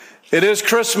It is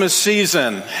Christmas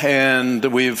season, and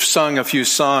we've sung a few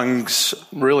songs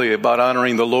really about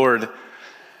honoring the Lord.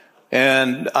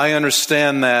 And I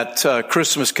understand that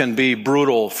Christmas can be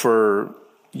brutal for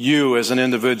you as an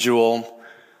individual,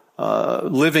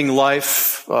 living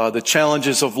life, the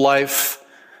challenges of life,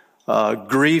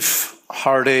 grief,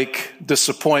 heartache,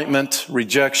 disappointment,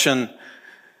 rejection,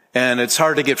 and it's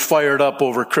hard to get fired up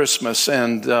over Christmas.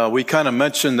 And we kind of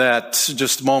mentioned that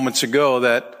just moments ago,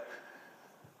 that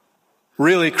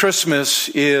really, Christmas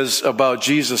is about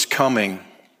Jesus coming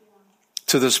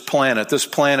to this planet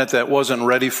that wasn't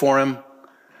ready for him,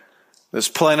 this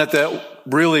planet that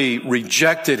really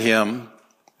rejected him,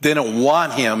 didn't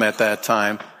want him at that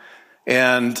time,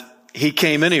 and he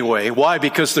came anyway. Why?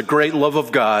 Because the great love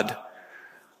of God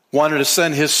wanted to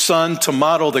send his son to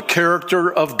model the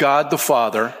character of God the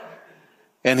Father,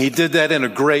 and he did that in a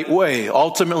great way,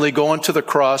 ultimately going to the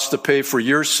cross to pay for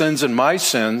your sins and my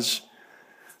sins,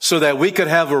 so that we could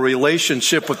have a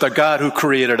relationship with the God who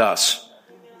created us.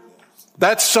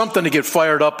 That's something to get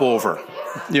fired up over,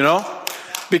 you know?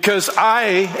 Because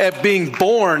at being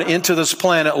born into this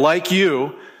planet like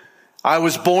you, I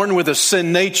was born with a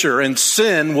sin nature, and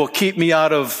sin will keep me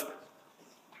out of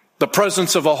the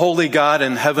presence of a holy God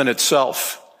in heaven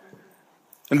itself.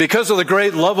 And because of the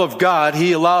great love of God,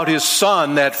 he allowed his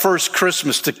son that first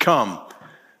Christmas to come,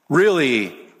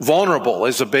 really vulnerable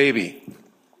as a baby,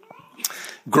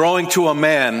 growing to a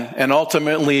man, and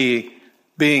ultimately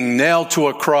being nailed to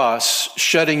a cross,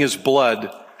 shedding his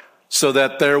blood so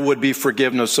that there would be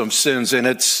forgiveness of sins. And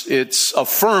it's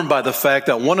affirmed by the fact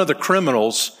that one of the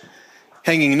criminals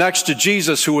hanging next to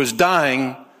Jesus who was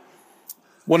dying,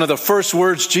 one of the first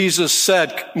words Jesus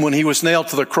said when he was nailed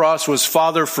to the cross was,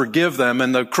 "Father, forgive them."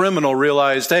 And the criminal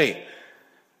realized, hey,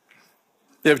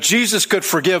 if Jesus could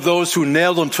forgive those who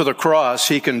nailed him to the cross,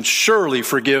 he can surely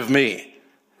forgive me.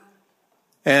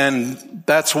 And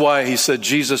that's why he said,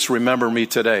 "Jesus, remember me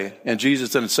today." And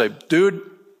Jesus didn't say, "Dude,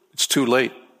 it's too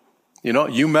late. You know,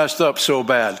 you messed up so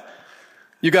bad.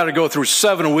 You got to go through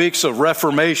 7 weeks of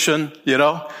reformation, you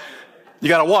know. You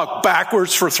got to walk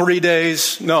backwards for 3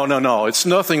 days." No. It's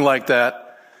nothing like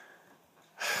that.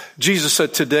 Jesus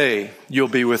said, "Today you'll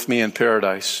be with me in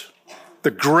paradise."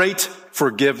 The great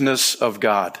forgiveness of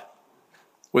God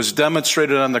was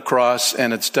demonstrated on the cross,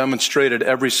 and it's demonstrated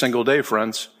every single day,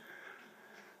 friends.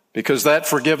 Because that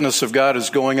forgiveness of God is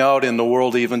going out in the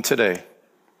world even today.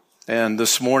 And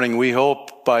this morning we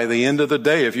hope by the end of the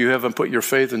day, if you haven't put your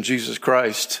faith in Jesus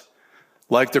Christ,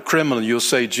 like the criminal, you'll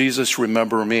say, "Jesus,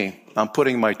 remember me. I'm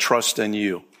putting my trust in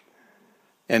you."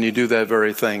 And you do that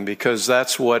very thing, because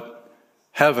that's what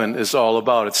heaven is all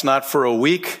about. It's not for a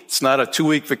week. It's not a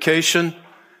 2-week vacation.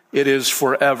 It is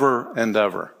forever and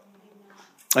ever.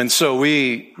 And so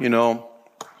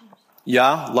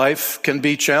life can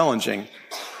be challenging.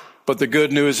 But the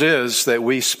good news is that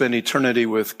we spend eternity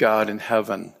with God in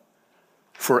heaven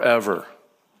forever.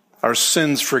 Our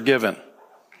sins forgiven.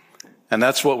 And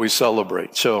that's what we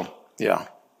celebrate. So, yeah.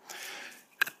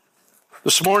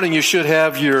 This morning you should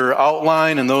have your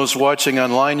outline, and those watching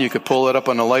online, you could pull it up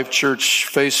on the Life Church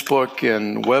Facebook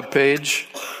and web page.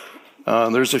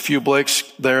 There's a few blanks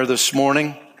there this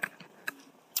morning.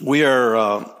 We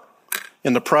are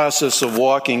in the process of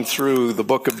walking through the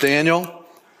book of Daniel.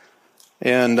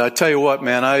 And I tell you what,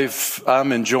 man,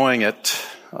 I'm enjoying it.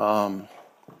 How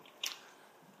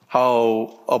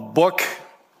a book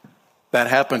that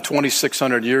happened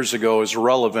 2,600 years ago is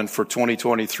relevant for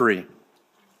 2023.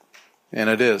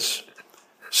 And it is.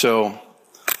 So,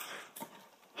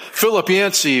 Philip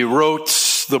Yancey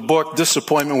wrote the book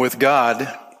Disappointment with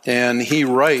God, and he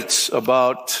writes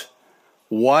about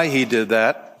why he did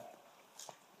that.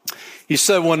 He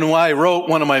said, "When I wrote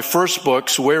one of my first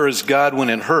books, Where is God When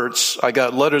It Hurts?, I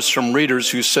got letters from readers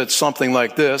who said something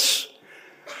like this: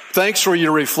 'Thanks for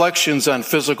your reflections on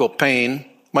physical pain.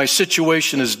 My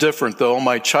situation is different, though.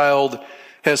 My child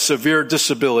has severe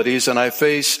disabilities, and I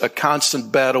face a constant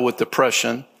battle with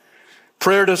depression.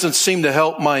 Prayer doesn't seem to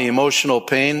help my emotional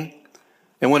pain.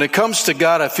 And when it comes to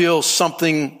God, I feel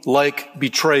something like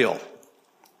betrayal.'"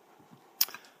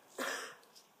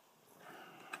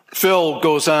 Phil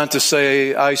goes on to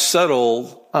say, "I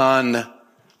settle on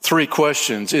 3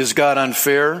 questions. Is God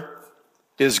unfair?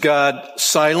 Is God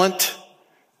silent?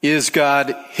 Is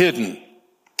God hidden?"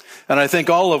 And I think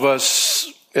all of us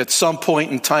at some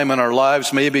point in time in our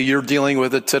lives, maybe you're dealing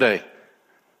with it today.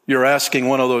 You're asking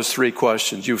one of those 3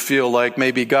 questions. You feel like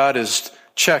maybe God is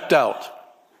checked out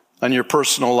on your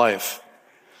personal life.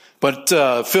 But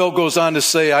Phil goes on to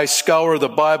say, "I scour the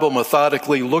Bible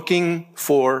methodically looking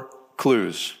for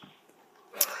clues."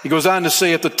 He goes on to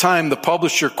say, "At the time, the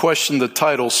publisher questioned the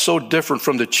title, so different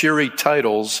from the cheery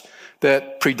titles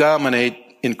that predominate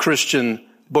in Christian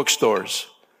bookstores.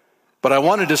 But I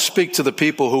wanted to speak to the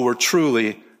people who were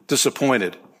truly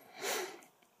disappointed.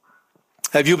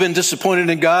 Have you been disappointed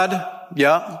in God?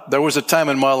 Yeah, there was a time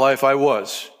in my life I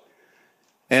was.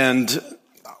 And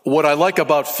what I like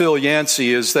about Phil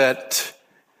Yancey is that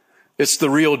it's the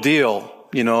real deal.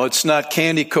 You know, it's not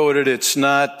candy coated. It's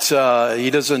not, he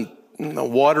doesn't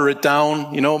water it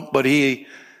down, but he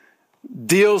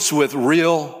deals with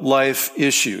real life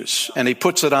issues and he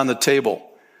puts it on the table.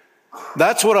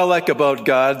 That's what I like about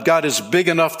God. God is big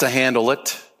enough to handle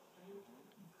it.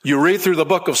 You read through the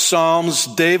book of Psalms,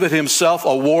 David himself,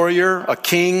 a warrior, a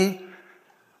king,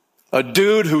 a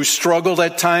dude who struggled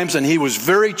at times, and he was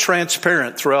very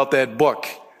transparent throughout that book,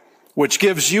 which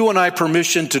gives you and I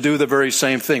permission to do the very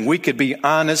same thing. We could be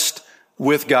honest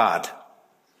with God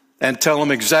and tell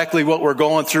him exactly what we're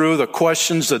going through, the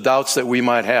questions, the doubts that we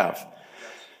might have.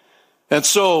 And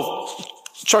so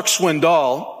Chuck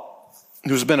Swindoll,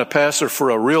 who's been a pastor for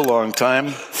a real long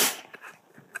time,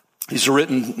 he's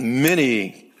written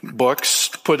many books.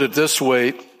 Put it this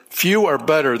way, few are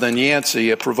better than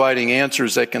Yancey at providing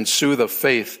answers that can soothe a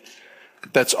faith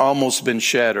that's almost been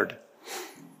shattered.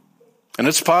 And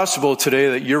it's possible today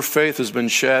that your faith has been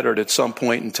shattered at some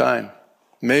point in time.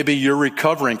 Maybe you're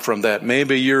recovering from that.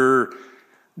 Maybe you're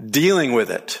dealing with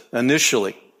it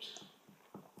initially.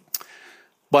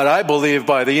 But I believe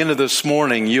by the end of this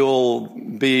morning, you'll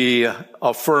be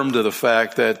affirmed to the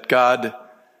fact that God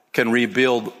can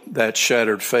rebuild that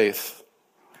shattered faith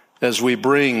as we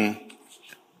bring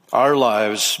our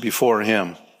lives before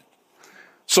him.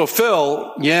 So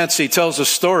Phil Yancey tells a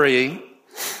story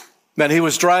that he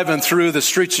was driving through the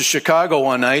streets of Chicago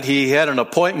one night. He had an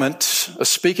appointment, a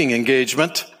speaking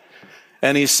engagement,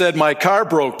 and he said, my car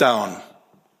broke down.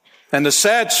 And the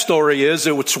sad story is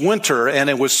it was winter and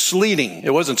it was sleeting.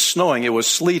 It wasn't snowing, it was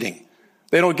sleeting.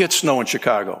 They don't get snow in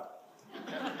Chicago.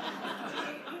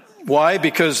 Why?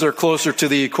 Because they're closer to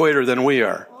the equator than we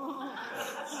are.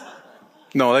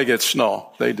 No, they get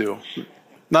snow. They do.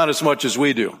 Not as much as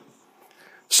we do.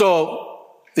 So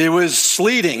it was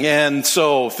sleeting. And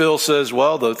so Phil says,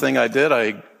 well, the thing I did,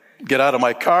 I get out of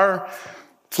my car,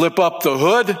 flip up the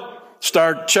hood,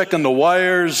 start checking the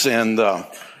wires and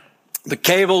the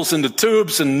cables and the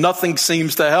tubes, and nothing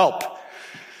seems to help.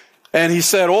 And he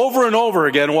said over and over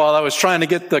again while I was trying to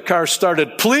get the car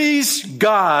started, please,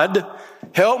 God,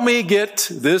 help me get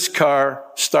this car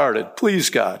started. Please,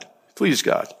 God. Please,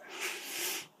 God.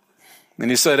 And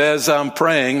he said, as I'm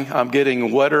praying, I'm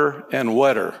getting wetter and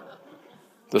wetter.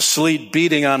 The sleet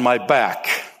beating on my back.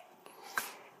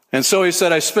 And so he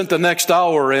said, I spent the next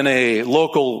hour in a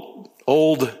local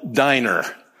old diner,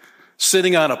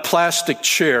 sitting on a plastic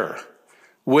chair,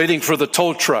 waiting for the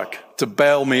tow truck to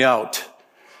bail me out.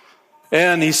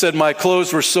 And he said, my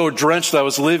clothes were so drenched, I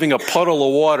was leaving a puddle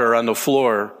of water on the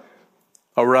floor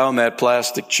around that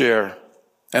plastic chair.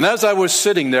 And as I was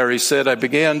sitting there, he said, I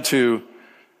began to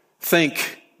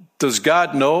think, does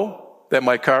God know that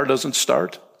my car doesn't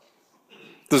start?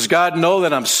 Does God know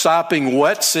that I'm sopping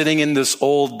wet sitting in this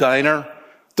old diner?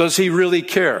 Does he really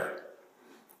care?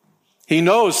 He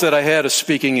knows that I had a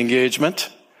speaking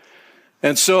engagement.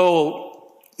 And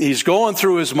so he's going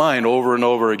through his mind over and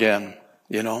over again.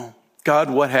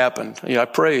 God, what happened? I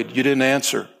prayed. You didn't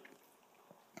answer.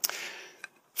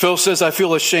 Phil says, I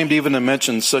feel ashamed even to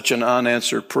mention such an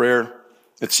unanswered prayer.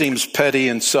 It seems petty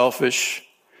and selfish.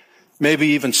 Maybe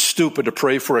even stupid to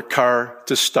pray for a car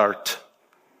to start.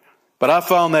 But I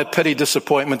found that petty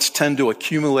disappointments tend to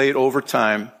accumulate over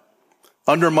time,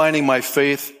 undermining my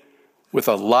faith with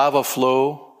a lava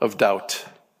flow of doubt.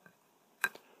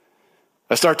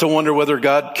 I start to wonder whether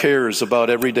God cares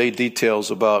about everyday details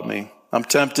about me. I'm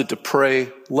tempted to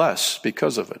pray less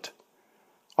because of it,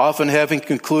 often having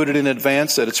concluded in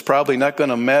advance that it's probably not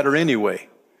going to matter anyway.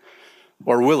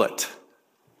 Or will it?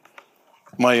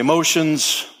 My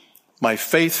emotions, my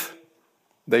faith,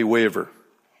 they waver.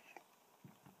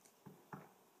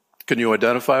 Can you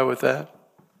identify with that?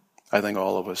 I think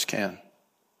all of us can.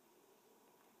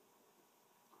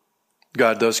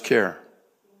 God does care.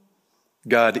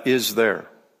 God is there.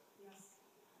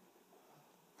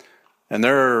 And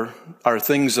there are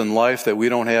things in life that we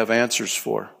don't have answers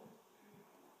for.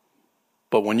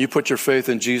 But when you put your faith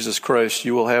in Jesus Christ,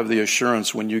 you will have the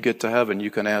assurance when you get to heaven,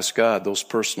 you can ask God those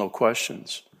personal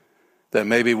questions that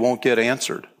maybe won't get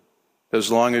answered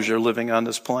as long as you're living on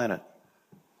this planet.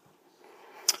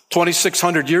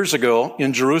 2,600 years ago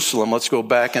in Jerusalem, let's go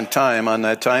back in time on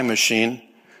that time machine,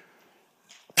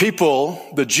 people,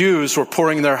 the Jews, were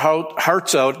pouring their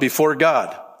hearts out before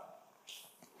God.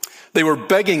 They were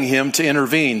begging him to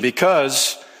intervene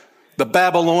because the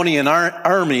Babylonian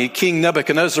army, King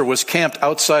Nebuchadnezzar, was camped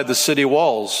outside the city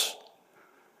walls.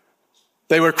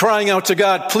 They were crying out to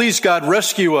God, please, God,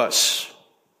 rescue us.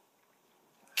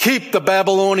 Keep the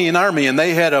Babylonian army. And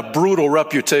they had a brutal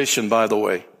reputation, by the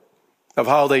way, of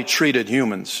how they treated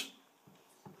humans.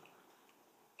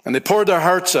 And they poured their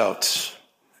hearts out.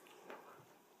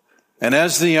 And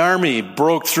as the army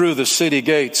broke through the city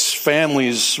gates,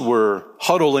 families were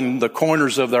huddled in the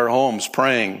corners of their homes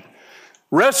praying,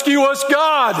 rescue us,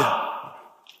 God!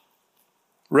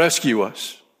 Rescue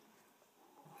us.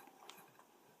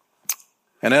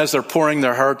 And as they're pouring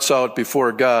their hearts out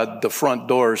before God, the front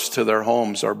doors to their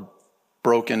homes are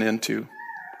broken into.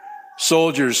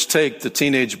 Soldiers take the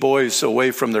teenage boys away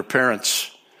from their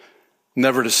parents,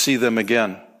 never to see them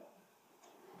again.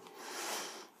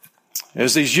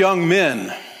 As these young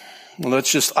men,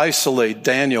 let's just isolate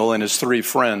Daniel and his three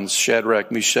friends,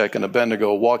 Shadrach, Meshach, and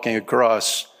Abednego, walking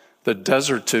across the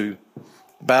desert to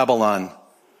Babylon.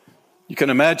 You can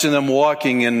imagine them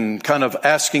walking and kind of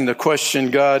asking the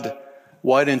question, God,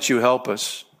 why didn't you help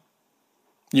us?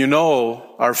 You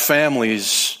know, our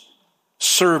families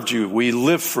served you. We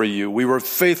lived for you. We were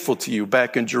faithful to you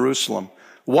back in Jerusalem.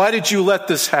 Why did you let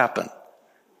this happen?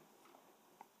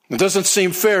 It doesn't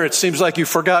seem fair. It seems like you've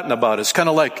forgotten about it. It's kind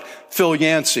of like Phil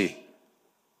Yancey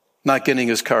not getting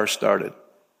his car started.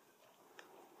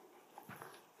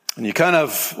 And you kind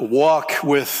of walk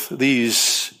with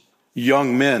these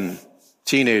young men,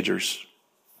 teenagers.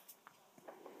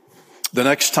 The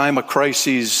next time a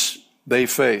crisis they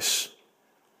face,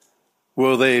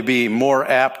 will they be more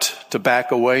apt to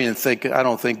back away and think, I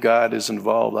don't think God is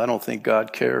involved. I don't think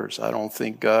God cares. I don't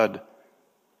think God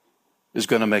is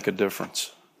going to make a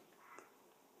difference.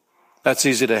 That's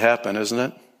easy to happen, isn't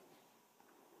it?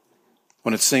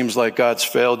 When it seems like God's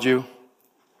failed you.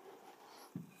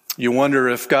 You wonder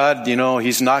if God,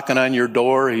 He's knocking on your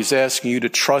door. He's asking you to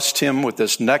trust Him with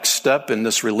this next step in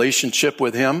this relationship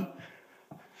with Him.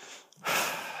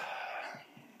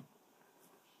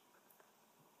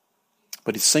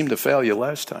 But He seemed to fail you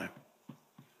last time.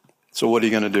 So what are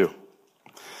you going to do?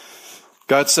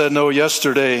 God said no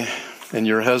yesterday, and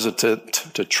you're hesitant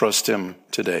to trust Him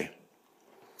today.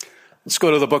 Let's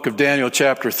go to the book of Daniel,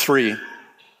 chapter 3.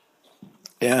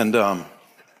 And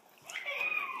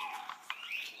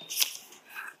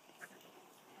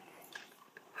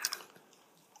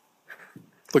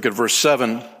look at verse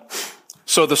 7.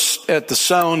 So at the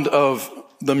sound of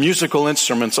the musical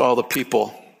instruments, all the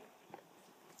people,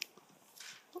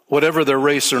 whatever their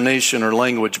race or nation or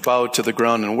language, bowed to the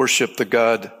ground and worshiped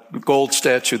the gold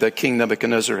statue that King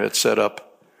Nebuchadnezzar had set up.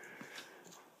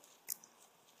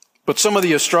 But some of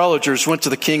the astrologers went to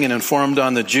the king and informed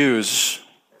on the Jews.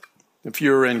 If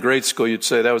you were in grade school, you'd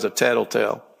say that was a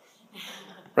tattletale,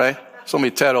 right?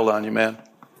 Somebody tattled on you, man.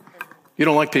 You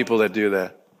don't like people that do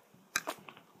that.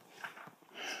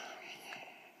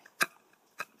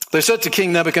 They said to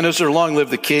King Nebuchadnezzar, long live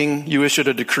the king. You issued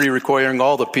a decree requiring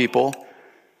all the people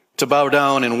to bow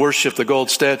down and worship the gold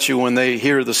statue when they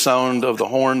hear the sound of the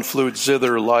horn, flute,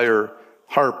 zither, lyre,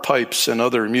 harp, pipes, and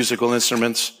other musical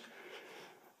instruments.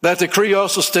 That decree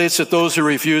also states that those who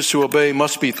refuse to obey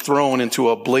must be thrown into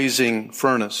a blazing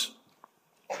furnace.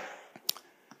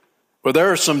 But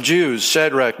there are some Jews,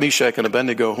 Shadrach, Meshach, and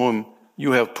Abednego, whom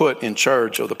you have put in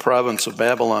charge of the province of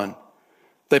Babylon.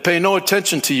 They pay no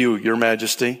attention to you, your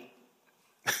majesty.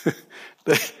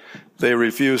 They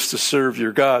refuse to serve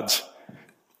your gods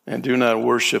and do not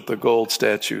worship the gold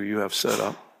statue you have set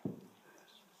up.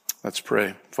 Let's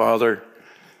pray. Father,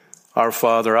 our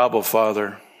Father, Abba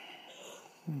Father,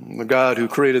 the God who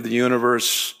created the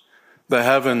universe, the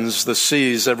heavens, the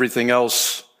seas, everything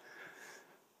else.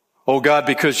 Oh God,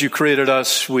 because you created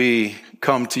us, we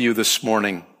come to you this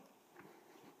morning.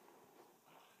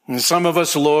 And some of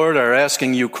us, Lord, are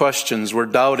asking you questions. We're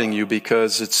doubting you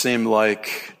because it seemed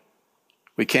like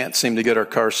we can't seem to get our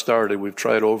car started. We've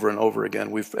tried over and over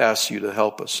again. We've asked you to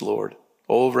help us, Lord,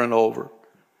 over and over.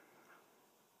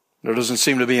 There doesn't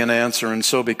seem to be an answer, and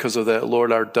so because of that,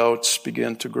 Lord, our doubts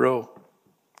begin to grow.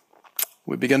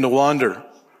 We begin to wander.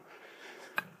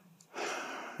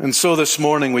 And so this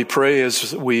morning we pray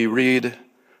as we read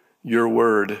your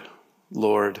word,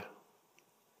 Lord,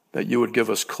 that you would give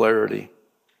us clarity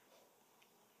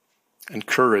and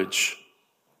courage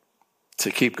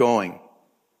to keep going,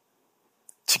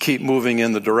 to keep moving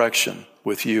in the direction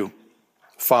with you,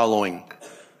 following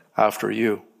after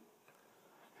you.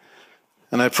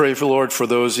 And I pray for, Lord, for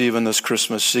those even this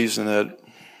Christmas season that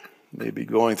may be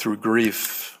going through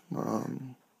grief,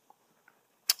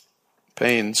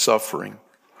 pain, suffering,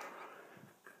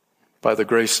 by the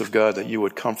grace of God, that you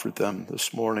would comfort them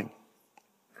this morning.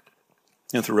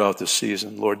 and throughout this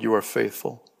season. Lord, you are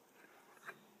faithful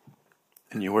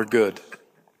and you are good.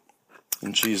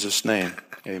 In Jesus' name,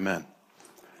 amen.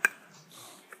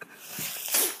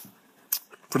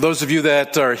 For those of you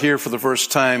that are here for the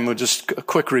first time, just a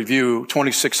quick review.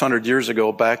 2,600 years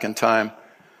ago, back in time,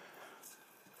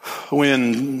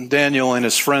 when Daniel and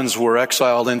his friends were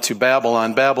exiled into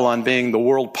Babylon, Babylon being the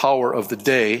world power of the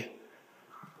day,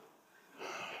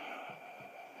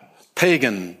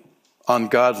 pagan,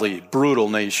 ungodly, brutal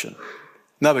nation.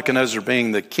 Nebuchadnezzar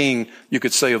being the king, you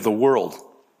could say, of the world,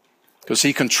 because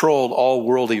he controlled all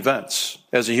world events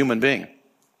as a human being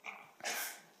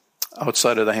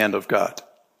outside of the hand of God.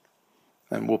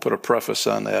 And we'll put a preface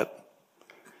on that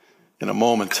in a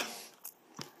moment.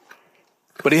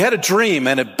 But he had a dream,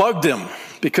 and it bugged him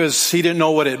because he didn't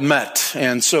know what it meant.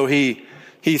 And so he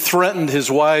threatened his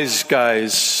wise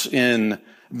guys in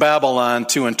Babylon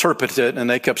to interpret it, and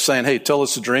they kept saying, hey, tell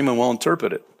us the dream and we'll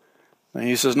interpret it. And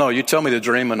he says, no, you tell me the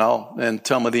dream and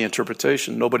tell me the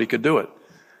interpretation. Nobody could do it.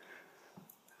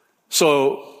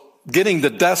 So getting the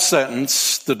death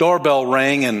sentence, the doorbell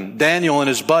rang, and Daniel and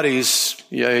his buddies,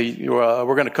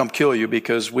 we're going to come kill you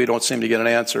because we don't seem to get an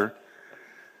answer.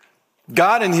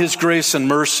 God in his grace and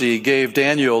mercy gave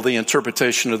Daniel the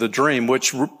interpretation of the dream,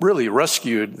 which really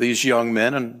rescued these young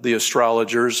men and the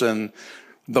astrologers and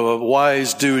the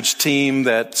wise dudes team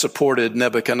that supported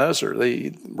Nebuchadnezzar.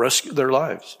 They rescued their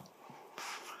lives.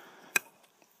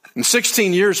 And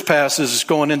 16 years passes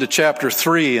going into chapter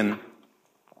 3, and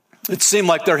it seemed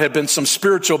like there had been some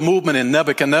spiritual movement in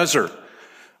Nebuchadnezzar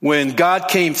when God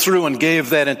came through and gave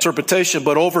that interpretation.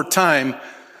 But over time,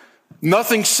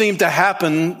 nothing seemed to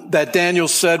happen that Daniel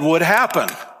said would happen.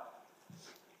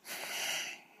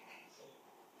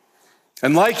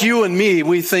 And like you and me,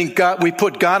 we think we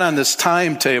put God on this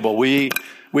timetable. We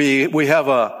have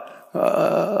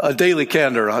a daily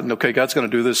calendar. Okay, God's going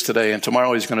to do this today, and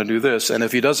tomorrow he's going to do this. And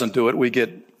if he doesn't do it, we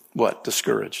get what?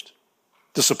 Discouraged,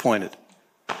 disappointed.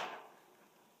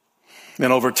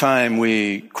 And over time,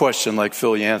 we question, like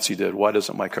Phil Yancey did, why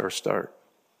doesn't my car start?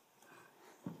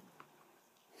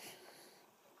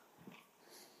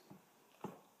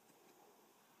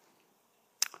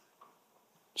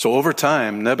 So over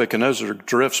time, Nebuchadnezzar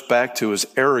drifts back to his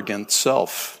arrogant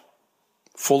self,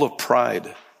 full of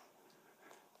pride,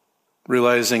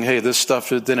 realizing, hey, this stuff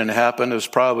didn't happen. It was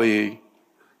probably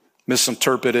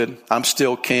misinterpreted. I'm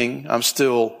still king. I'm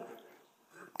still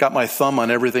got my thumb on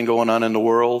everything going on in the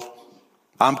world.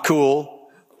 I'm cool.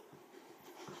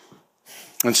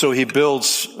 And so he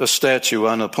builds a statue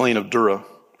on the plain of Dura.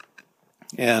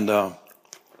 And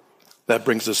that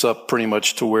brings us up pretty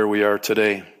much to where we are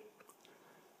today.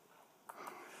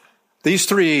 These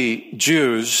three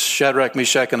Jews, Shadrach,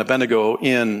 Meshach, and Abednego,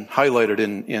 highlighted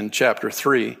in chapter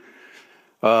 3,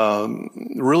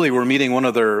 really were meeting one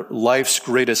of their life's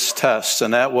greatest tests,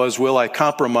 and that was, will I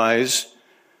compromise?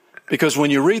 Because when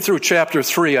you read through chapter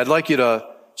 3, I'd like you to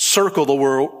circle the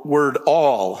word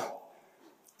all.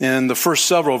 In the first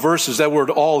several verses, that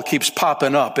word all keeps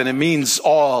popping up, and it means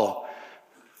all.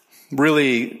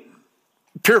 Really,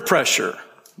 peer pressure.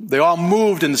 They all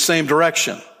moved in the same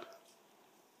direction.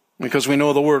 Because we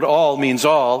know the word all means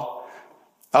all,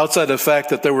 outside the fact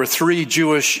that there were 3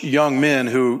 Jewish young men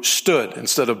who stood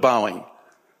instead of bowing.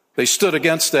 They stood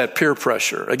against that peer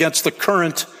pressure, against the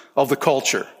current of the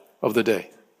culture of the day.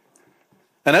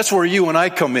 And that's where you and I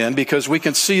come in, because we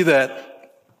can see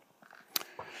that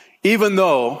even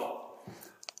though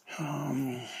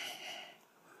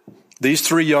these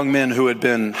 3 young men who had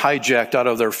been hijacked out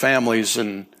of their families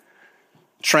and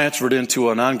transferred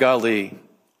into an ungodly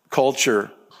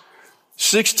culture,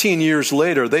 16 years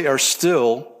later, they are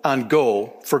still on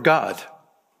go for God.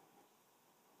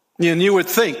 And you would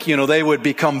think, they would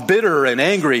become bitter and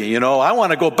angry. I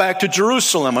want to go back to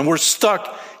Jerusalem, and we're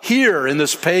stuck here in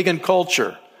this pagan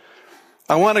culture.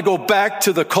 I want to go back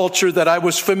to the culture that I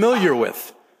was familiar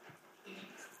with.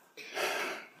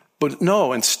 But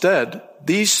no, instead,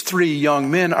 these 3 young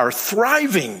men are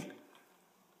thriving.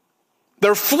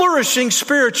 They're flourishing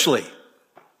spiritually.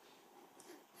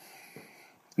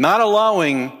 Not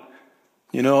allowing,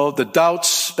 the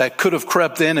doubts that could have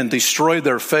crept in and destroyed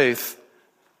their faith.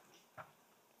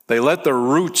 They let their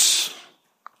roots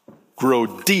grow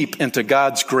deep into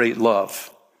God's great love.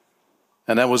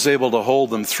 And that was able to hold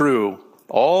them through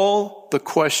all the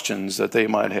questions that they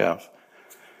might have.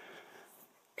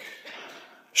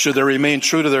 Should they remain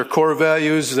true to their core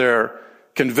values, their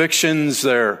convictions,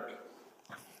 their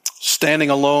standing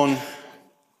alone?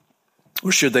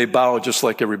 Or should they bow just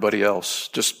like everybody else,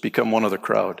 just become one of the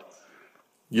crowd?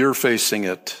 You're facing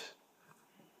it.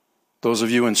 Those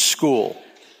of you in school,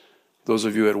 those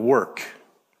of you at work,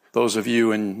 those of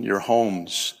you in your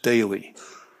homes daily,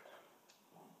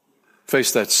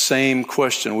 face that same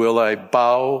question. Will I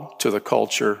bow to the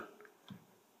culture,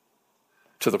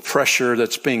 to the pressure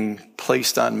that's being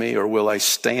placed on me, or will I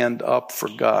stand up for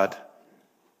God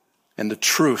and the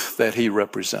truth that he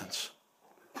represents?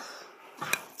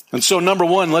 And so, number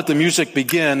one, let the music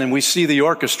begin. And we see the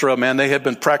orchestra, man, they have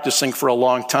been practicing for a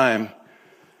long time.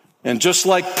 And just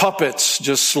like puppets,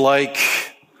 just like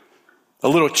a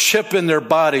little chip in their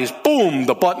bodies, boom,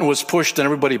 the button was pushed and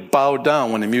everybody bowed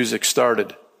down when the music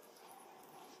started.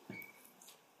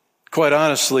 Quite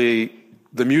honestly,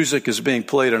 the music is being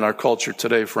played in our culture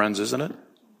today, friends, isn't it?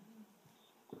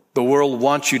 The world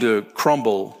wants you to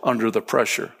crumble under the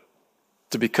pressure,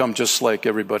 to become just like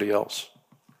everybody else.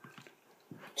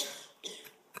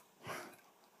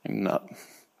 And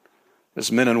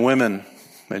as men and women,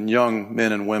 and young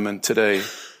men and women today,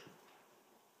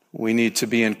 we need to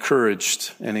be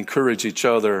encouraged and encourage each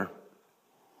other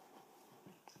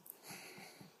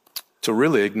to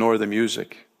really ignore the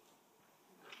music.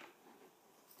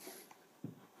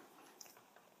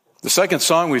 The second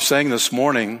song we sang this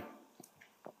morning,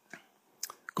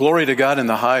 Glory to God in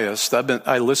the Highest.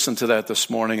 I listened to that this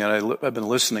morning, and I've been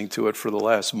listening to it for the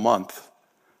last month.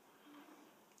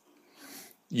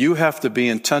 You have to be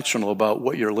intentional about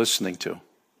what you're listening to.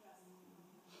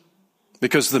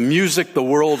 Because the music the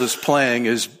world is playing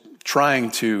is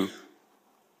trying to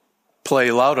play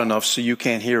loud enough so you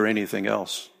can't hear anything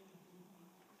else.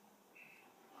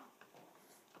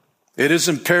 It is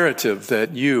imperative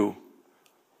that you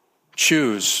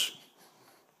choose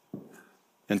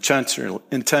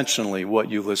intentionally what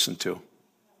you listen to.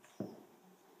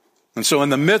 And so in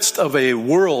the midst of a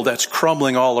world that's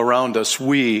crumbling all around us,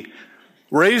 we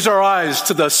raise our eyes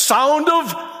to the sound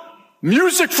of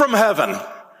music from heaven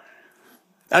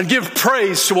and give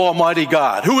praise to Almighty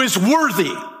God, who is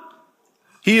worthy.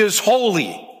 He is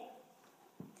holy.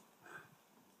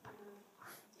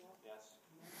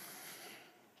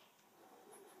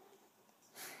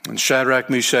 And Shadrach,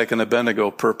 Meshach, and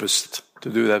Abednego purposed to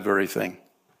do that very thing.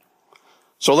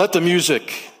 So let the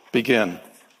music begin.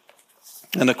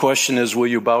 And the question is, will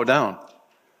you bow down?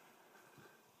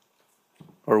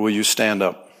 Or will you stand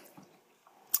up?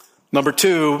 Number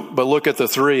two, but look at the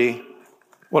three.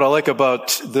 What I like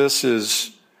about this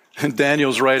is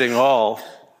Daniel's writing all.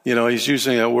 You know, he's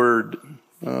using a word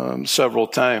several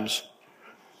times.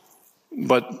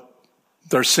 But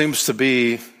there seems to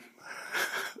be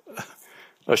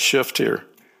a shift here.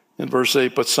 In verse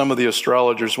 8, but some of the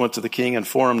astrologers went to the king and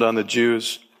informed on the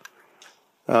Jews.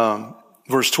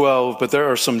 Verse 12, but there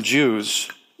are some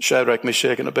Jews, Shadrach,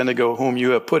 Meshach, and Abednego, whom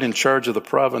you have put in charge of the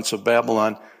province of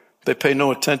Babylon. They pay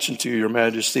no attention to you, your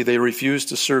majesty. They refuse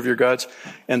to serve your gods,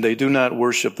 and they do not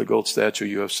worship the gold statue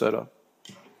you have set up.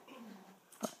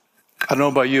 I don't know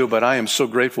about you, but I am so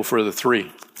grateful for the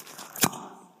three.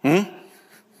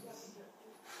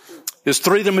 Is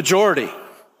three the majority?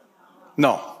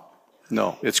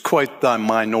 No, it's quite the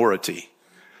minority.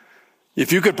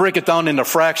 If you could break it down into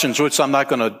fractions, which I'm not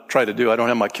going to try to do. I don't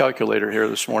have my calculator here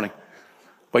this morning.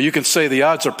 But you can say the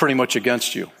odds are pretty much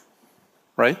against you,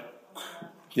 right?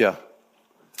 Yeah.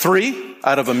 3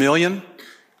 out of 1 million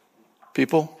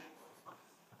people.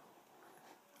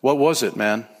 What was it,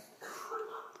 man,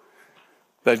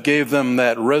 that gave them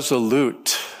that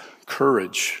resolute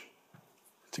courage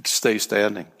to stay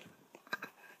standing?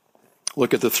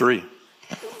 Look at the 3.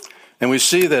 And we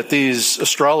see that these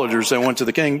astrologers, they went to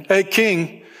the king. Hey,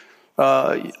 king,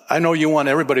 I know you want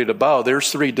everybody to bow.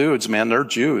 There's 3 dudes, man. They're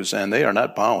Jews, and they are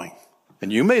not bowing.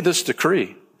 And you made this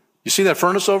decree. You see that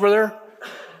furnace over there?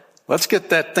 Let's get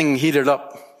that thing heated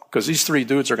up, because these 3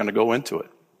 dudes are going to go into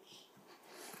it.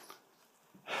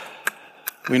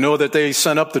 We know that they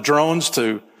sent up the drones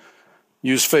to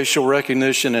use facial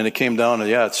recognition, and it came down to,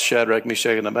 it's Shadrach,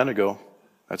 Meshach, and Abednego.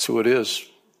 That's who it is.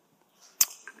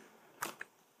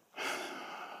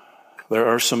 There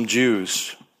are some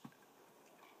Jews.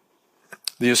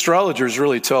 The astrologers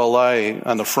really tell a lie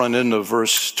on the front end of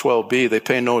verse 12b. They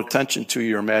pay no attention to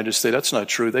your majesty. That's not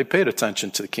true. They paid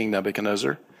attention to King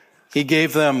Nebuchadnezzar. He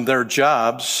gave them their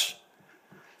jobs,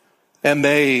 and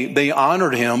they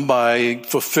honored him by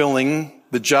fulfilling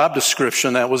the job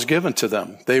description that was given to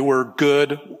them. They were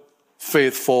good,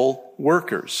 faithful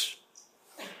workers.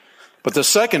 But the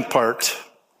second part,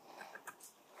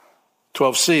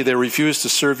 12c, they refuse to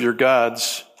serve your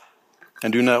gods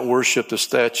and do not worship the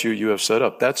statue you have set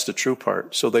up. That's the true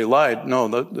part. So they lied.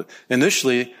 No,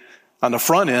 initially, on the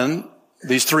front end,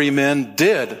 these 3 men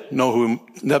did know who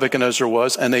Nebuchadnezzar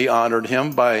was, and they honored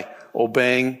him by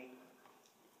obeying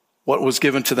what was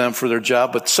given to them for their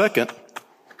job. But second,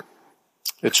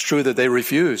 it's true that they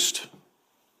refused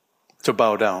to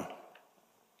bow down.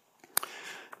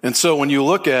 And so when you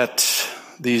look at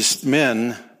these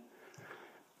men,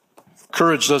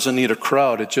 courage doesn't need a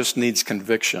crowd, it just needs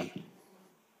conviction.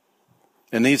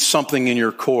 It needs something in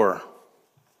your core.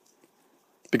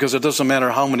 Because it doesn't matter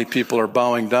how many people are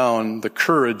bowing down, the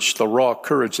courage, the raw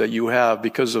courage that you have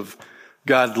because of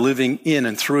God living in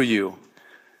and through you.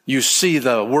 You see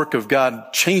the work of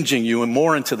God changing you and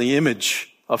more into the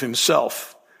image of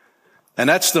himself. And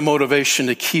that's the motivation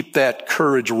to keep that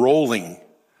courage rolling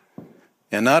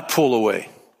and not pull away.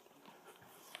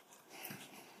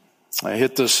 I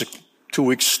hit this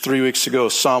 3 weeks ago,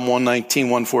 Psalm 119,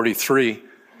 143.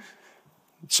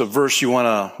 It's a verse you want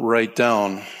to write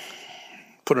down.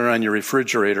 Put it on your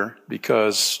refrigerator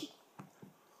because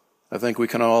I think we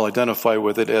can all identify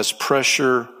with it. As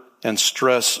pressure and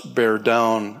stress bear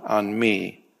down on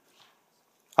me,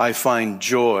 I find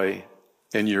joy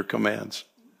in your commands.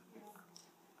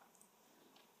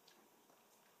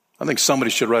 I think somebody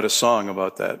should write a song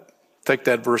about that. Take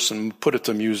that verse and put it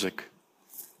to music.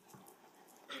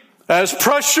 As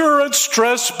pressure and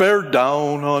stress bear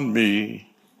down on me,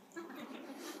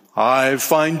 I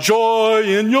find joy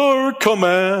in your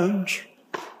commands.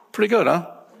 Pretty good, huh?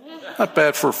 Not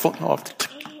bad for a foot.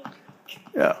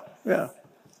 Yeah.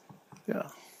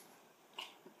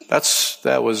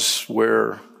 That was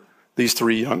where these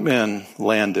three young men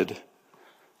landed.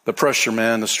 The pressure,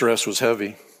 man, the stress was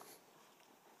heavy.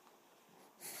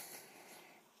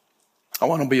 I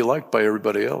want to be liked by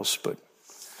everybody else, but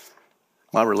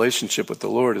my relationship with the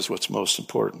Lord is what's most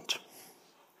important.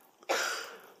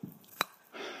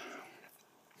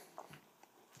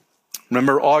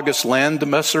 Remember August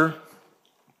Landmesser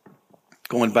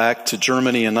going back to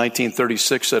Germany in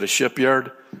 1936 at a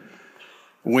shipyard?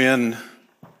 When,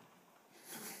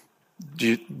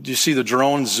 do you see the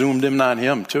drone zoomed in on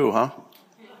him too, huh?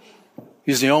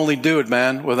 He's the only dude,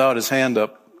 man, without his hand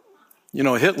up. You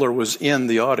know, Hitler was in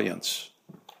the audience.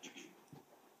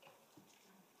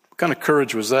 What kind of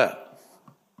courage was that?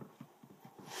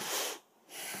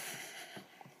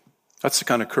 That's the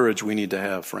kind of courage we need to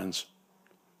have, friends.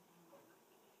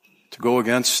 To go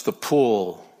against the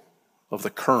pull of the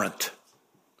current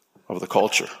of the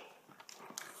culture.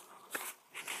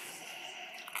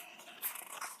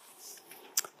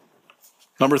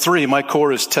 Number 3, my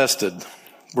core is tested.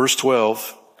 Verse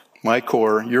 12, my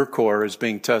core, your core is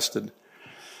being tested.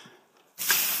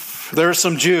 There are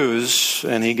some Jews,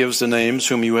 and he gives the names,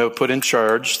 whom you have put in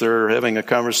charge. They're having a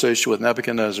conversation with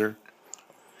Nebuchadnezzar.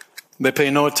 They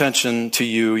pay no attention to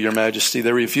you, your majesty.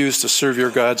 They refuse to serve your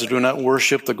gods and do not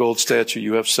worship the gold statue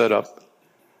you have set up.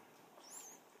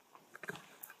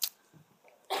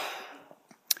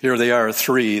 Here they are,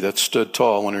 3 that stood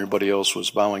tall when everybody else was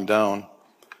bowing down.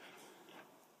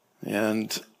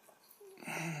 And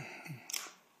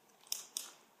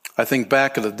I think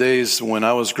back of the days when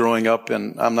I was growing up,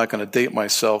 and I'm not going to date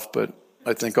myself, but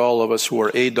I think all of us who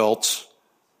are adults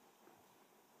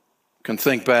can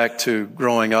think back to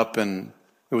growing up, and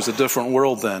it was a different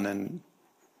world then, and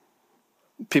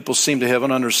people seemed to have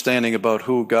an understanding about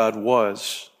who God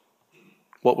was,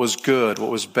 what was good, what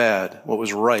was bad, what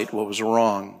was right, what was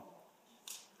wrong.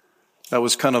 That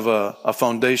was kind of a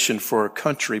foundation for a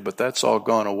country, but that's all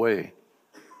gone away.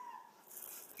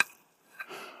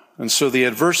 And so the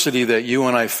adversity that you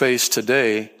and I face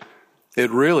today,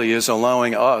 it really is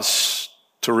allowing us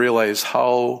to realize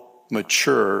how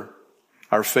mature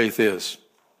our faith is.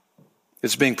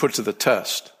 It's being put to the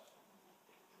test.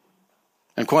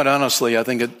 And quite honestly, I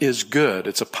think it is good.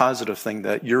 It's a positive thing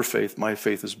that your faith, my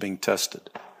faith, is being tested.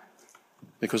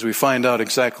 Because we find out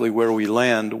exactly where we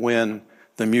land when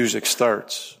the music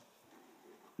starts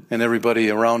and everybody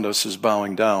around us is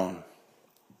bowing down.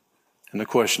 And the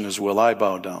question is, will I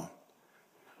bow down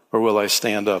or will I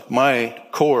stand up? My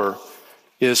core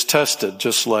is tested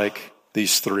just like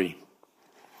these 3.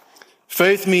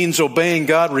 Faith means obeying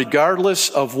God regardless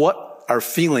of what our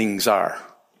feelings are.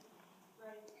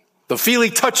 The feely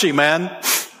touchy, man.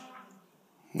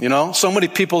 You know, so many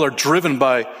people are driven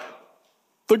by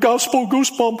the gospel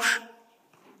goosebumps.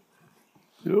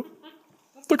 Yep.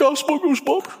 The gospel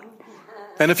goosebumps.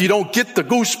 And if you don't get the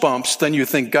goosebumps, then you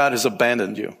think God has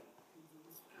abandoned you.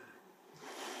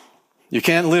 You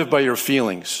can't live by your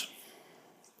feelings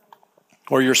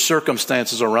or your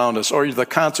circumstances around us or the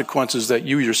consequences that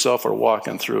you yourself are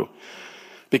walking through.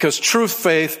 Because true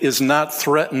faith is not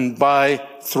threatened by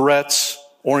threats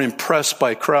or impressed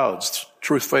by crowds.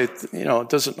 True faith, it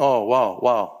doesn't, oh,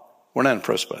 wow. We're not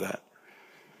impressed by that.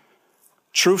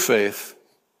 True faith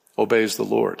obeys the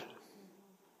Lord.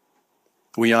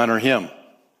 We honor him,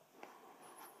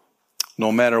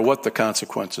 no matter what the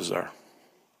consequences are.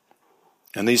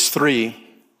 And these 3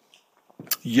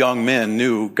 young men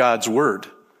knew God's word.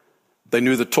 They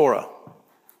knew the Torah.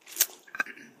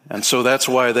 And so that's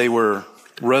why they were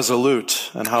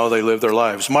resolute in how they lived their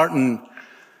lives. Martin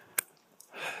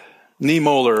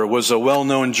Niemöller was a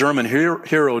well-known German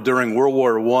hero during World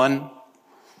War I.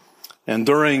 And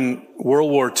during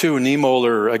World War II,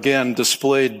 Niemöller again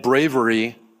displayed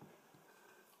bravery.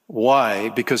 Why?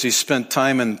 Because he spent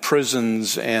time in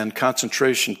prisons and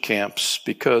concentration camps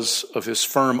because of his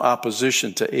firm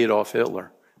opposition to Adolf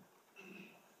Hitler.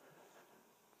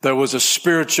 There was a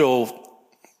spiritual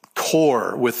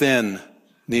core within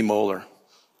Niemöller.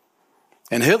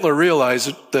 And Hitler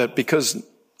realized that because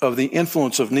of the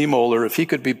influence of Niemöller, if he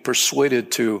could be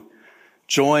persuaded to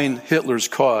join Hitler's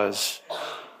cause,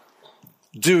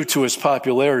 due to his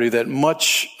popularity, that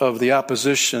much of the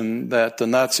opposition that the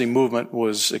Nazi movement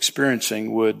was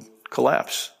experiencing would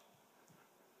collapse.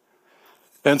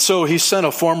 And so he sent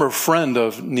a former friend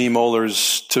of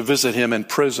Niemöller's to visit him in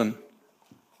prison,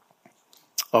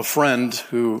 a friend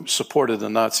who supported the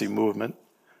Nazi movement.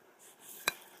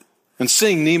 And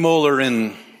seeing Niemöller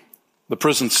in the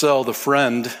prison cell, the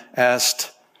friend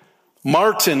asked,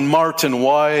 "Martin, Martin,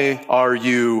 why are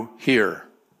you here?"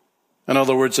 In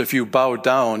other words, if you bow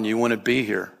down, you wouldn't be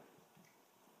here.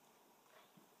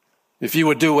 If you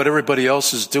would do what everybody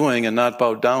else is doing and not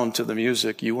bow down to the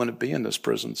music, you wouldn't be in this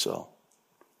prison cell.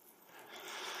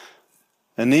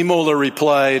 And Niemöller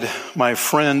replied, my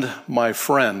friend,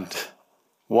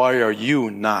 why are you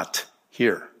not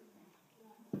here?"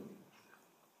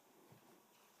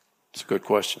 It's a good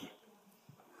question.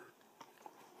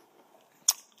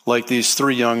 Like these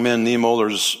three young men,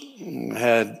 Niemöller's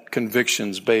had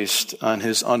convictions based on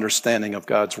his understanding of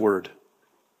God's word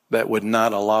that would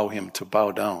not allow him to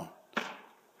bow down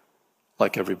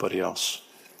like everybody else.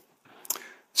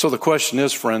 So the question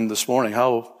is, friend, this morning,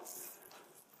 how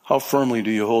firmly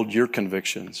do you hold your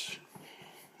convictions?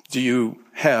 Do you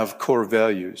have core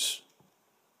values?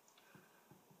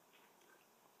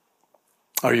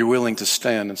 Are you willing to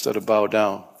stand instead of bow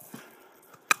down?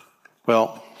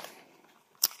 Well,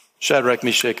 Shadrach,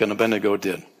 Meshach, and Abednego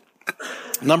did.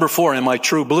 Number 4, am I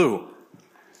true blue?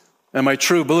 Am I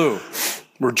true blue?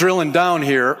 We're drilling down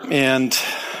here, and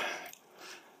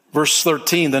verse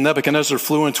 13, then Nebuchadnezzar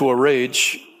flew into a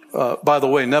rage. By the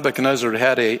way, Nebuchadnezzar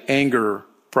had an anger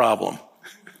problem.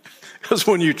 Because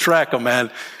when you track him,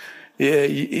 man,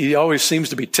 he always seems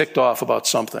to be ticked off about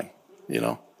something,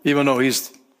 even though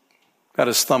he's got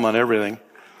his thumb on everything.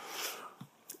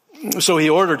 So he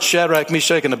ordered Shadrach,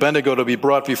 Meshach, and Abednego to be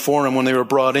brought before him. When they were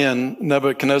brought in,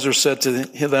 Nebuchadnezzar said to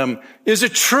them, "Is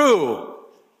it true?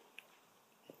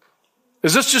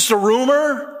 Is this just a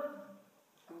rumor?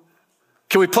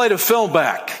 Can we play the film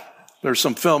back?" There's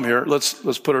some film here. Let's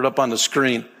put it up on the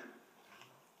screen.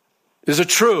 Is it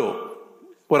true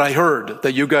what I heard,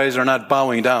 that you guys are not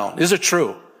bowing down? Is it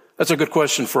true? That's a good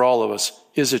question for all of us.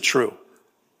 Is it true?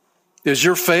 Is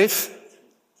your faith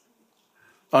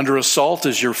under assault?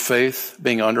 Is your faith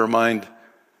being undermined?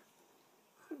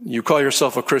 You call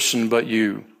yourself a Christian, but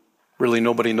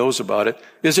nobody knows about it.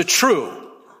 Is it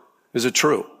true? Is it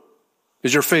true?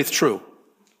 Is your faith true?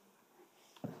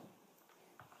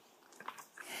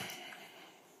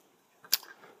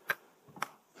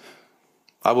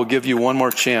 I will give you one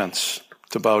more chance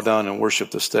to bow down and worship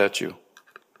the statue,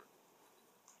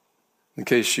 in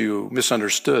case you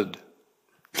misunderstood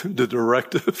the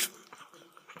directive.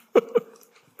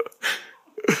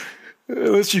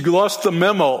 Unless you lost the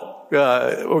memo,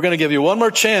 we're going to give you one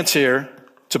more chance here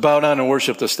to bow down and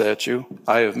worship the statue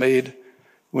I have made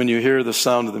when you hear the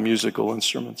sound of the musical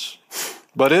instruments.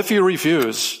 But if you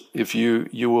refuse,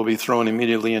 you will be thrown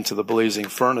immediately into the blazing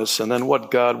furnace, and then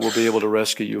what God will be able to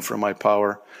rescue you from my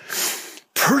power?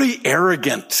 Pretty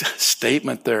arrogant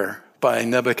statement there by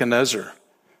Nebuchadnezzar.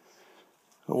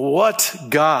 What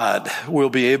God will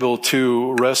be able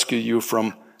to rescue you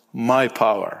from my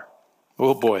power?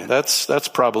 Oh boy, that's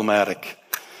problematic.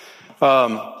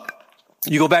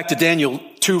 You go back to Daniel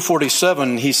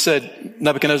 2:47.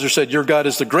 Nebuchadnezzar said, "Your God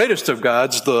is the greatest of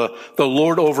gods, the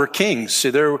Lord over kings."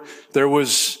 See, there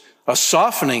was a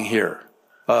softening here,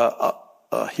 a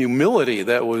humility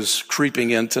that was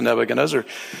creeping into Nebuchadnezzar.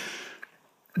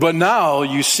 But now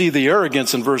you see the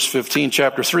arrogance in verse 15,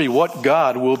 chapter 3. What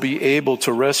God will be able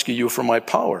to rescue you from my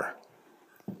power?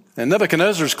 And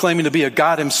Nebuchadnezzar is claiming to be a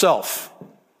God himself.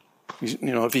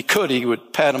 If he could, he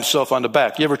would pat himself on the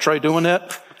back. You ever try doing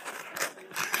that?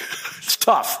 It's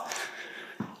tough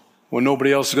when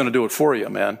nobody else is going to do it for you,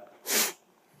 man.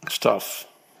 It's tough.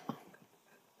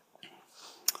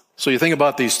 So you think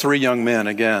about these three young men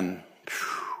again,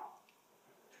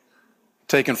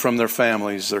 taken from their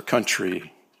families, their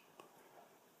country,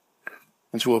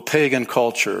 into a pagan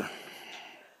culture,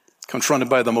 confronted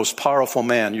by the most powerful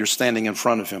man, you're standing in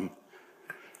front of him,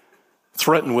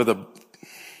 threatened with a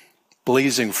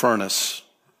blazing furnace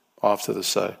off to the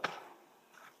side.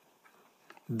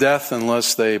 Death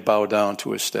unless they bow down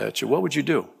to his statue. What would you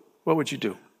do? What would you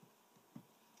do?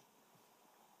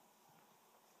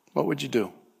 What would you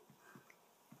do?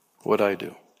 What would I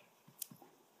do?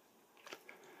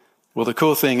 Well, the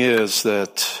cool thing is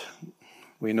that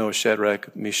we know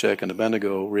Shadrach, Meshach, and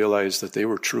Abednego realized that they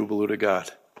were true blue to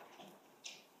God.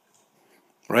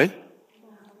 Right?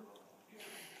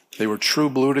 They were true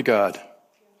blue to God.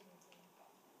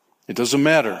 It doesn't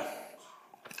matter.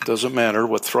 It doesn't matter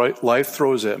what life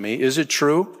throws at me. Is it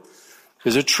true?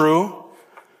 Is it true?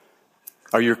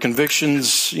 Are your convictions,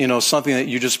 something that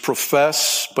you just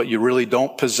profess, but you really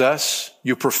don't possess?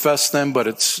 You profess them, but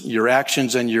it's your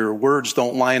actions and your words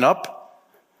don't line up?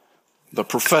 The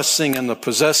professing and the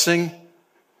possessing?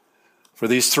 For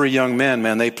these three young men,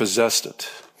 man, they possessed it.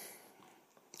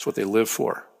 It's what they live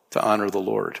for, to honor the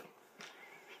Lord.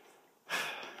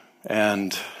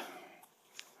 And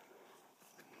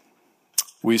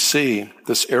we see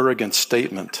this arrogant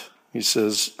statement. He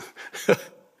says,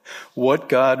 what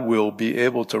God will be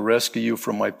able to rescue you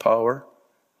from my power?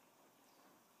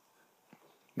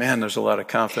 Man, there's a lot of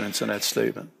confidence in that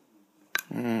statement.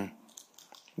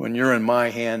 When you're in my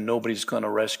hand, nobody's going to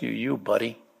rescue you,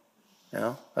 buddy.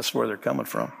 That's where they're coming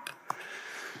from.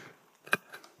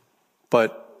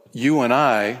 But you and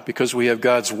I, because we have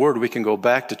God's word, we can go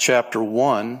back to chapter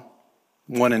 1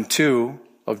 and 2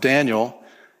 of Daniel,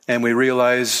 and we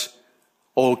realize,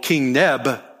 oh, King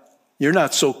Neb, you're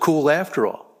not so cool after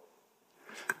all.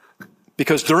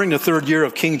 Because during the third year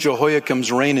of King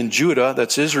Jehoiakim's reign in Judah,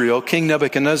 that's Israel, King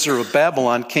Nebuchadnezzar of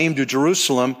Babylon came to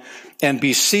Jerusalem and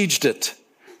besieged it.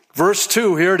 Verse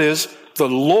 2, here it is, the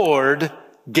Lord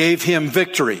gave him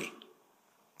victory.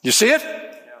 You see it?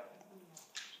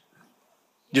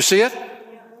 You see it?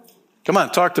 Come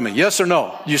on, talk to me. Yes or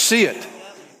no? You see it?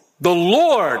 The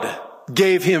Lord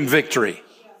gave him victory.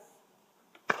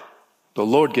 The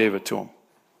Lord gave it to him.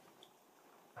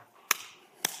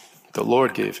 The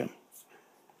Lord gave him.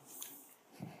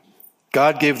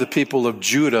 God gave the people of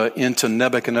Judah into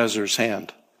Nebuchadnezzar's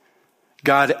hand.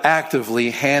 God actively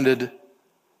handed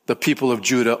the people of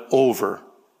Judah over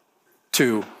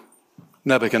to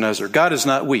Nebuchadnezzar. God is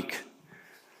not weak.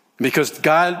 Because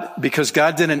God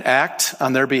didn't act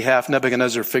on their behalf,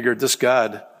 Nebuchadnezzar figured this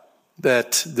God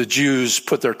that the Jews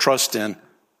put their trust in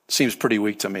seems pretty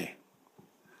weak to me.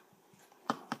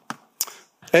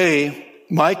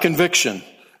 My conviction,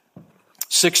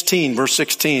 16, verse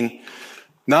 16.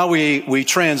 Now we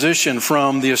transition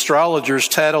from the astrologers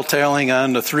tattletaling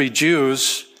on the three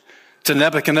Jews to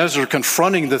Nebuchadnezzar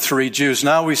confronting the three Jews.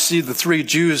 Now we see the three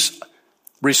Jews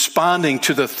responding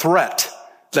to the threat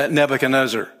that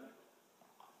Nebuchadnezzar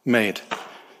made.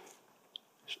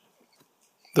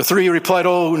 The three replied,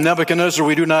 "O Nebuchadnezzar,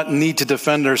 we do not need to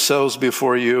defend ourselves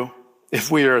before you.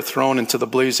 If we are thrown into the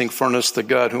blazing furnace, the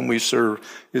God whom we serve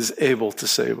is able to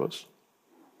save us."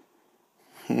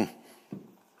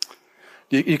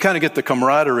 You kind of get the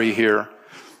camaraderie here.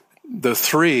 The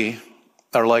three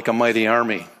are like a mighty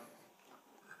army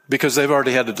because they've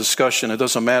already had a discussion. It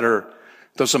doesn't matter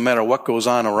what goes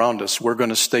on around us. We're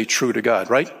going to stay true to God,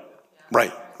 right?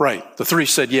 Right. The three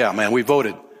said, yeah, man, we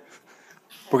voted.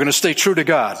 We're going to stay true to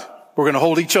God. We're going to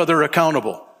hold each other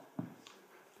accountable.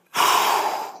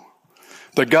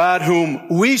 The God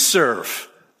whom we serve,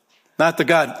 not the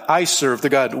God I serve, the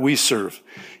God we serve.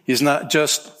 He's not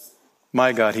just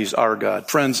my God, he's our God.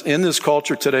 Friends, in this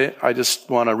culture today, I just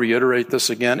want to reiterate this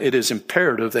again. It is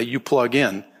imperative that you plug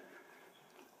in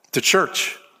to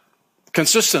church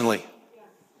consistently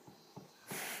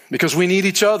because we need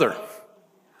each other.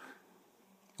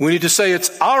 We need to say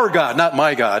it's our God, not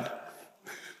my God.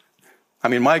 I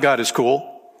mean, my God is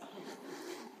cool.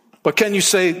 But can you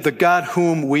say the God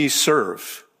whom we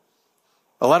serve?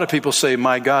 A lot of people say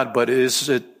my God, but is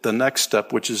it the next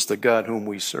step, which is the God whom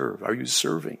we serve? Are you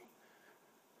serving?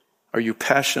 Are you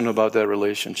passionate about that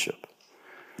relationship?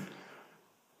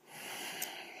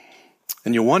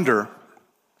 And you wonder,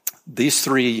 these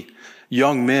three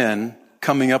young men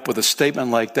coming up with a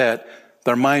statement like that,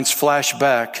 their minds flash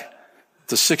back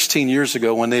to 16 years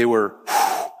ago when they were,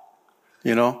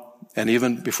 and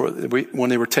even before, when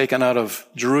they were taken out of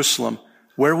Jerusalem.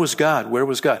 Where was God? Where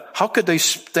was God? How could they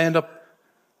stand up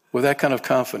with that kind of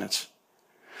confidence?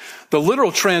 The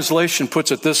literal translation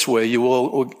puts it this way.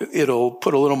 It'll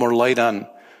put a little more light on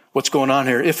what's going on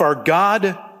here. If our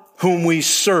God whom we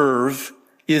serve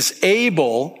is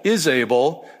able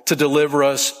to deliver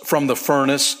us from the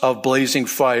furnace of blazing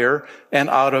fire and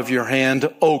out of your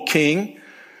hand, O King,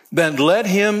 then let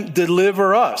him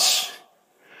deliver us.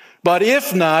 But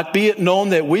if not, be it known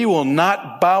that we will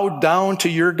not bow down to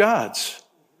your gods.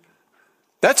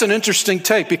 That's an interesting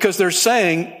take, because they're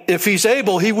saying if he's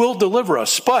able, he will deliver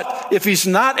us. But if he's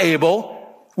not able,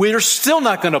 we are still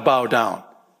not going to bow down.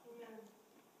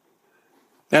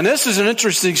 And this is an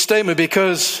interesting statement,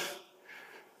 because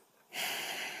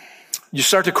you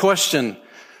start to question,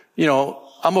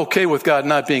 I'm okay with God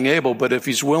not being able, but if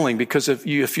he's willing, because if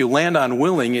you land on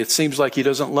willing, it seems like he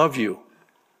doesn't love you.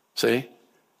 See?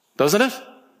 Doesn't it?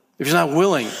 If he's not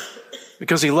willing,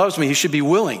 because he loves me, he should be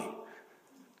willing.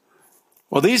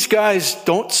 Well, these guys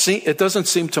it doesn't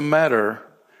seem to matter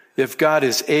if God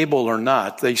is able or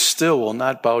not. They still will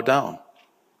not bow down.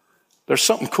 There's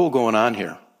something cool going on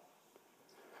here.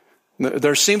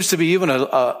 There seems to be even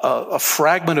a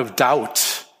fragment of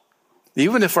doubt.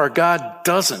 Even if our God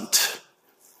doesn't.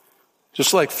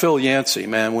 Just like Phil Yancey,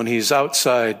 man, when he's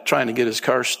outside trying to get his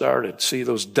car started. See,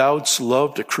 those doubts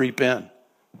love to creep in.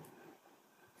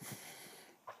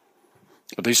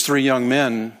 But these three young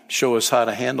men show us how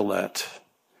to handle that.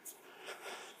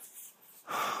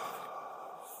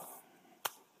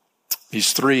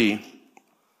 These three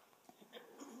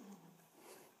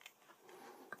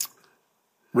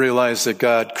realized that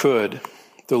God could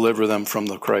deliver them from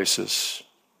the crisis.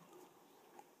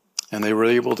 And they were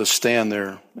able to stand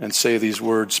there and say these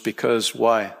words because,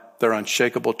 why? Their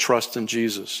unshakable trust in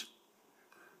Jesus.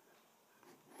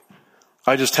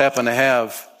 I just happen to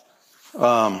have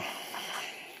a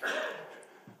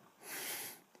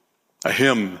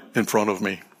hymn in front of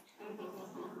me.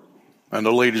 And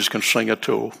the ladies can sing it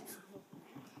too.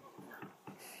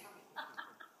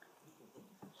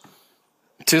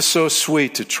 'Tis so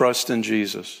sweet to trust in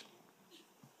Jesus.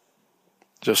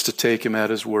 Just to take him at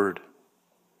his word.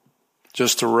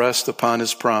 Just to rest upon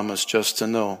his promise. Just to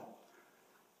know,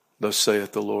 thus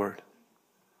saith the Lord.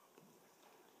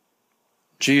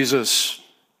 Jesus.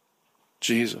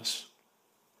 Jesus.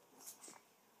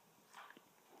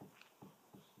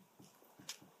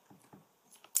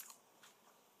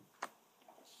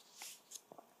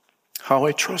 How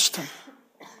I trust him.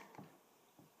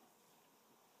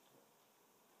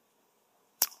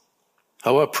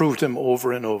 How I proved him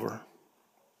over and over.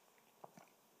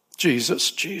 Jesus,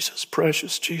 Jesus,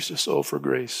 precious Jesus, oh, for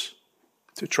grace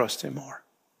to trust him more.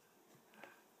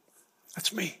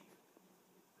 That's me.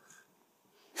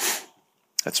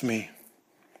 That's me.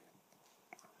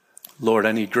 Lord,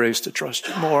 I need grace to trust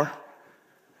you more.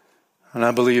 And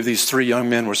I believe these three young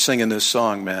men were singing this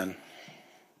song, man,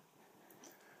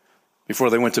 before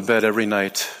they went to bed every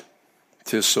night.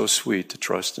 'Tis so sweet to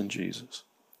trust in Jesus.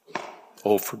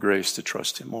 Oh, for grace to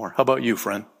trust him more. How about you,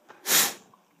 friend?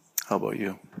 How about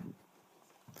you?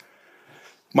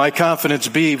 My confidence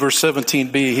be, verse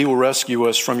 17b, he will rescue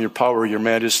us from your power, your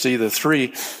majesty. The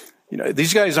three,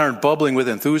 these guys aren't bubbling with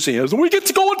enthusiasm. We get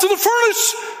to go into the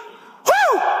furnace.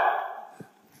 Woo!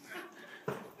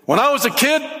 When I was a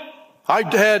kid, I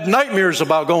had nightmares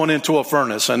about going into a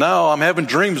furnace, and now I'm having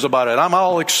dreams about it. I'm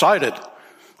all excited.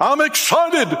 I'm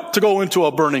excited to go into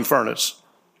a burning furnace.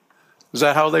 Is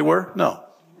that how they were? No.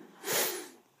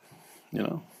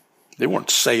 They weren't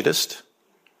sadists.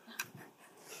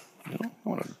 I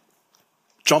want to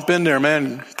jump in there,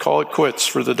 man, call it quits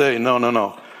for the day.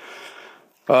 No.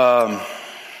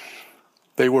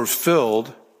 They were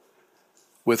filled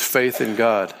with faith in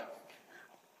God.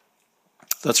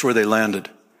 That's where they landed.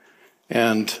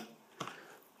 And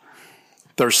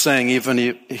they're saying even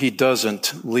if he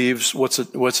doesn't, leaves, what's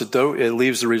it do? It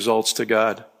leaves the results to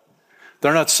God.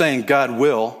 They're not saying God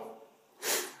will,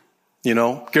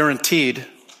 guaranteed.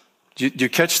 Do you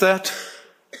catch that?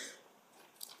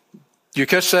 Do you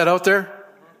catch that out there?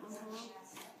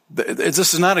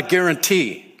 This is not a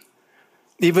guarantee.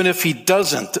 Even if he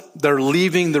doesn't, they're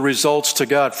leaving the results to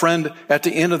God. Friend, at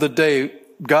the end of the day,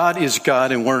 God is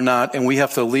God and we're not, and we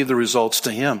have to leave the results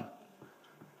to him.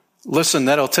 Listen,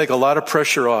 that'll take a lot of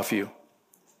pressure off you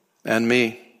and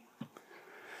me.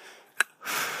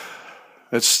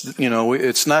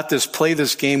 It's not this play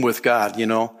this game with God,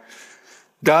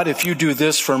 God, if you do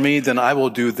this for me, then I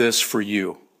will do this for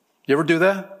you. You ever do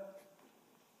that?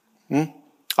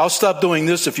 I'll stop doing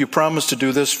this if you promise to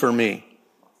do this for me.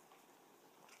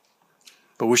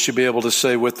 But we should be able to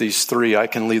say with these three, I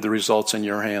can leave the results in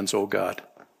your hands, oh God.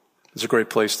 It's a great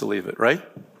place to leave it, right?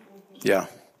 Yeah.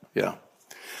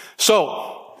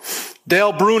 So,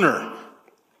 Dale Bruner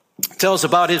tells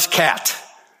about his cat.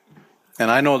 And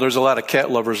I know there's a lot of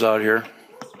cat lovers out here.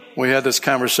 We had this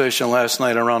conversation last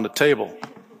night around the table.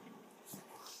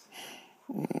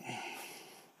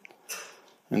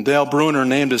 And Dale Bruner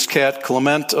named his cat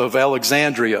Clement of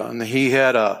Alexandria. And he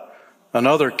had a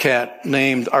another cat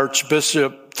named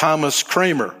Archbishop Thomas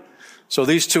Kramer. So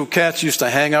these two cats used to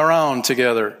hang around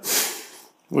together,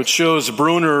 which shows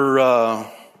Bruner,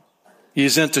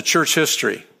 he's into church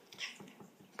history.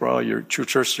 For all your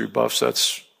church history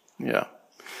buffs, yeah.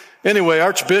 Anyway,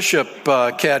 Archbishop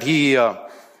cat, he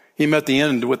met the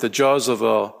end with the jaws of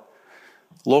a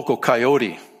local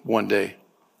coyote one day.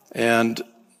 And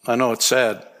I know it's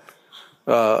sad.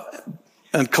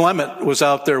 And Clement was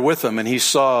out there with him, and he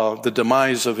saw the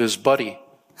demise of his buddy.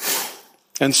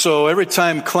 And so every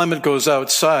time Clement goes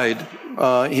outside,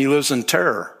 he lives in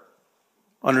terror.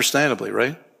 Understandably,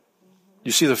 right?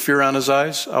 You see the fear on his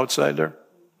eyes outside there?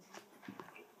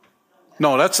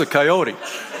 No, that's the coyote.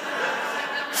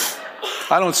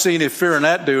 I don't see any fear in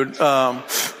that dude.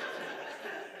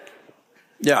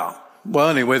 Yeah. Well,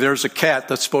 anyway, there's a cat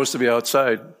that's supposed to be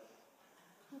outside.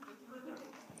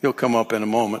 He'll come up in a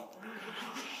moment.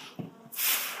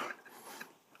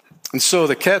 And so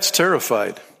the cat's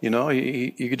terrified. You know,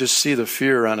 you could just see the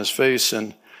fear on his face.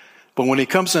 But when he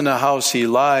comes in the house, he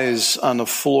lies on the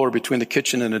floor between the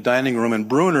kitchen and the dining room. And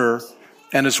Bruner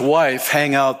and his wife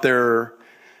hang out there.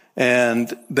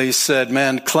 And they said,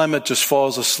 man, Clement just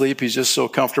falls asleep. He's just so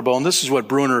comfortable. And this is what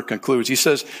Bruner concludes. He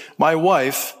says, my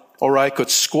wife or I could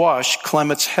squash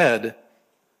Clement's head,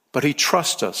 but he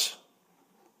trusts us.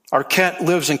 Our cat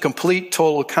lives in complete,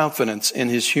 total confidence in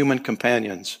his human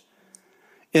companions.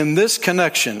 In this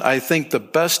connection, I think the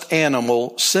best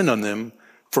animal synonym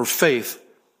for faith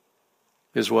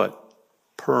is what?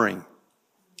 Purring.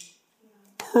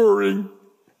 Purring.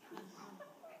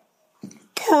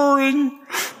 Purring.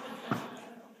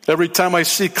 Every time I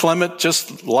see Clement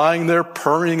just lying there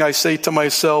purring, I say to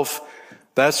myself,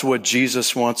 that's what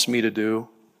Jesus wants me to do,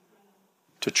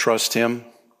 to trust him.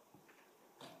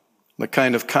 The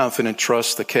kind of confident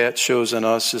trust the cat shows in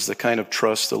us is the kind of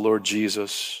trust the Lord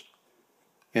Jesus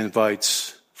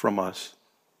invites from us.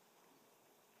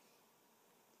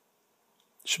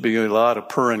 Should be a lot of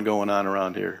purring going on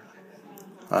around here.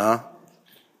 Huh?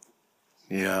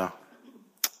 Yeah.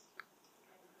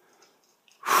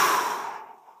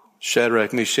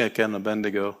 Shadrach, Meshach, and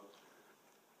Abednego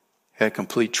had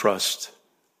complete trust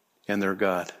in their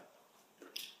God,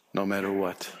 no matter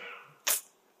what.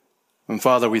 And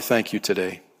Father, we thank you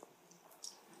today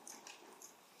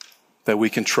that we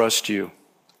can trust you.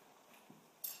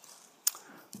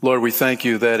 Lord, we thank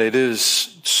you that it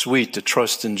is sweet to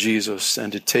trust in Jesus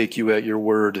and to take you at your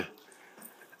word.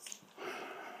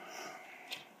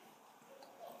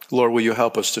 Lord, will you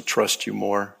help us to trust you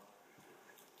more?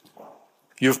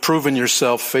 You've proven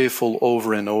yourself faithful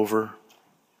over and over.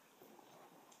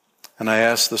 And I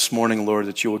ask this morning, Lord,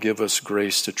 that you will give us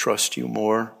grace to trust you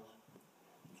more.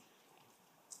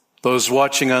 Those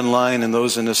watching online and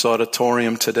those in this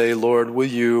auditorium today, Lord,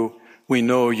 we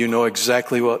know you know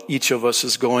exactly what each of us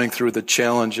is going through, the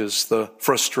challenges, the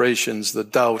frustrations, the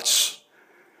doubts.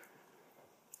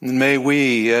 And may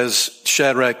we, as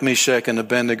Shadrach, Meshach, and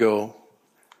Abednego,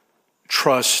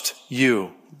 trust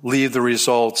you, leave the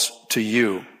results to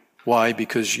you. Why?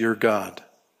 Because you're God.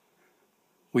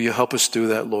 Will you help us do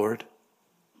that, Lord?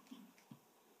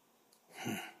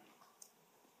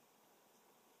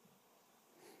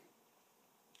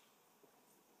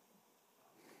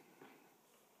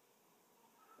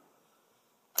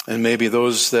 And maybe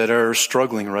those that are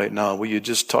struggling right now, will you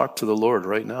just talk to the Lord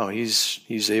right now?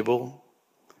 He's able.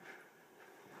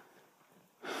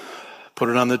 Put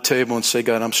it on the table and say,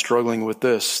 God, I'm struggling with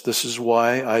this. This is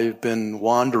why I've been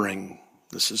wandering.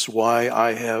 This is why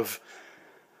I have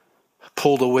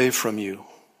pulled away from you.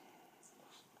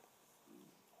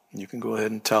 You can go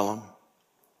ahead and tell him.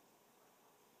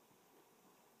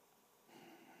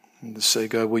 And to say,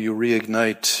 God, will you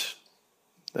reignite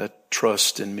that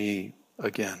trust in me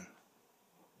again,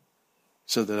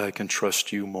 so that I can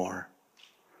trust you more.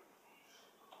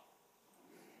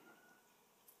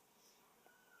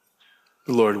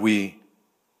 Lord, we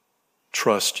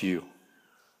trust you,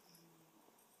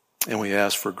 and we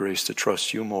ask for grace to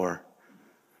trust you more.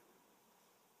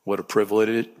 What a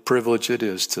privilege it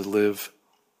is to live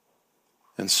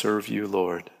and serve you,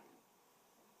 Lord.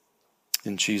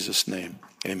 In Jesus' name,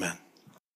 amen.